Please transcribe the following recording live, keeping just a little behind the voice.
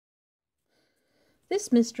This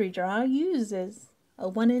mystery draw uses a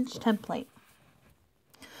 1-inch template.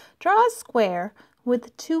 Draw a square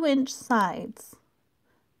with 2-inch sides.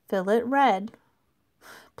 Fill it red.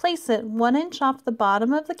 Place it 1 inch off the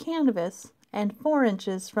bottom of the canvas and 4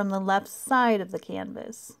 inches from the left side of the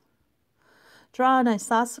canvas. Draw an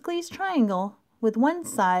isosceles triangle with one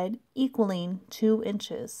side equaling 2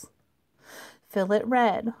 inches. Fill it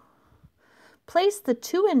red. Place the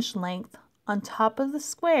 2-inch length on top of the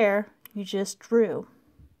square you just drew.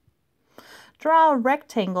 Draw a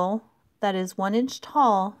rectangle that is 1 inch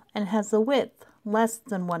tall and has a width less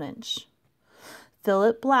than 1 inch. Fill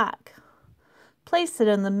it black. Place it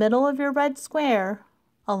in the middle of your red square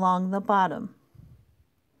along the bottom.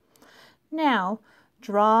 Now,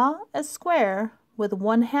 draw a square with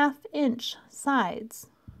 1/2 inch sides.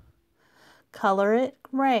 Color it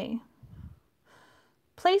gray.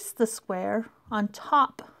 Place the square on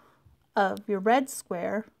top of your red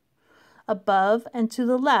square, above and to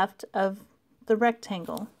the left of the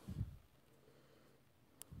rectangle.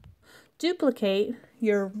 Duplicate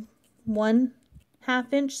your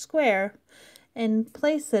 1/2 inch square and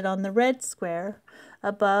place it on the red square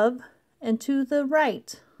above and to the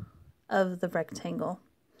right of the rectangle.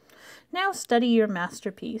 Now study your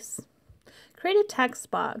masterpiece. Create a text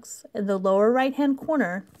box in the lower right-hand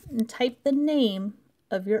corner and type the name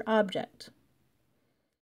of your object.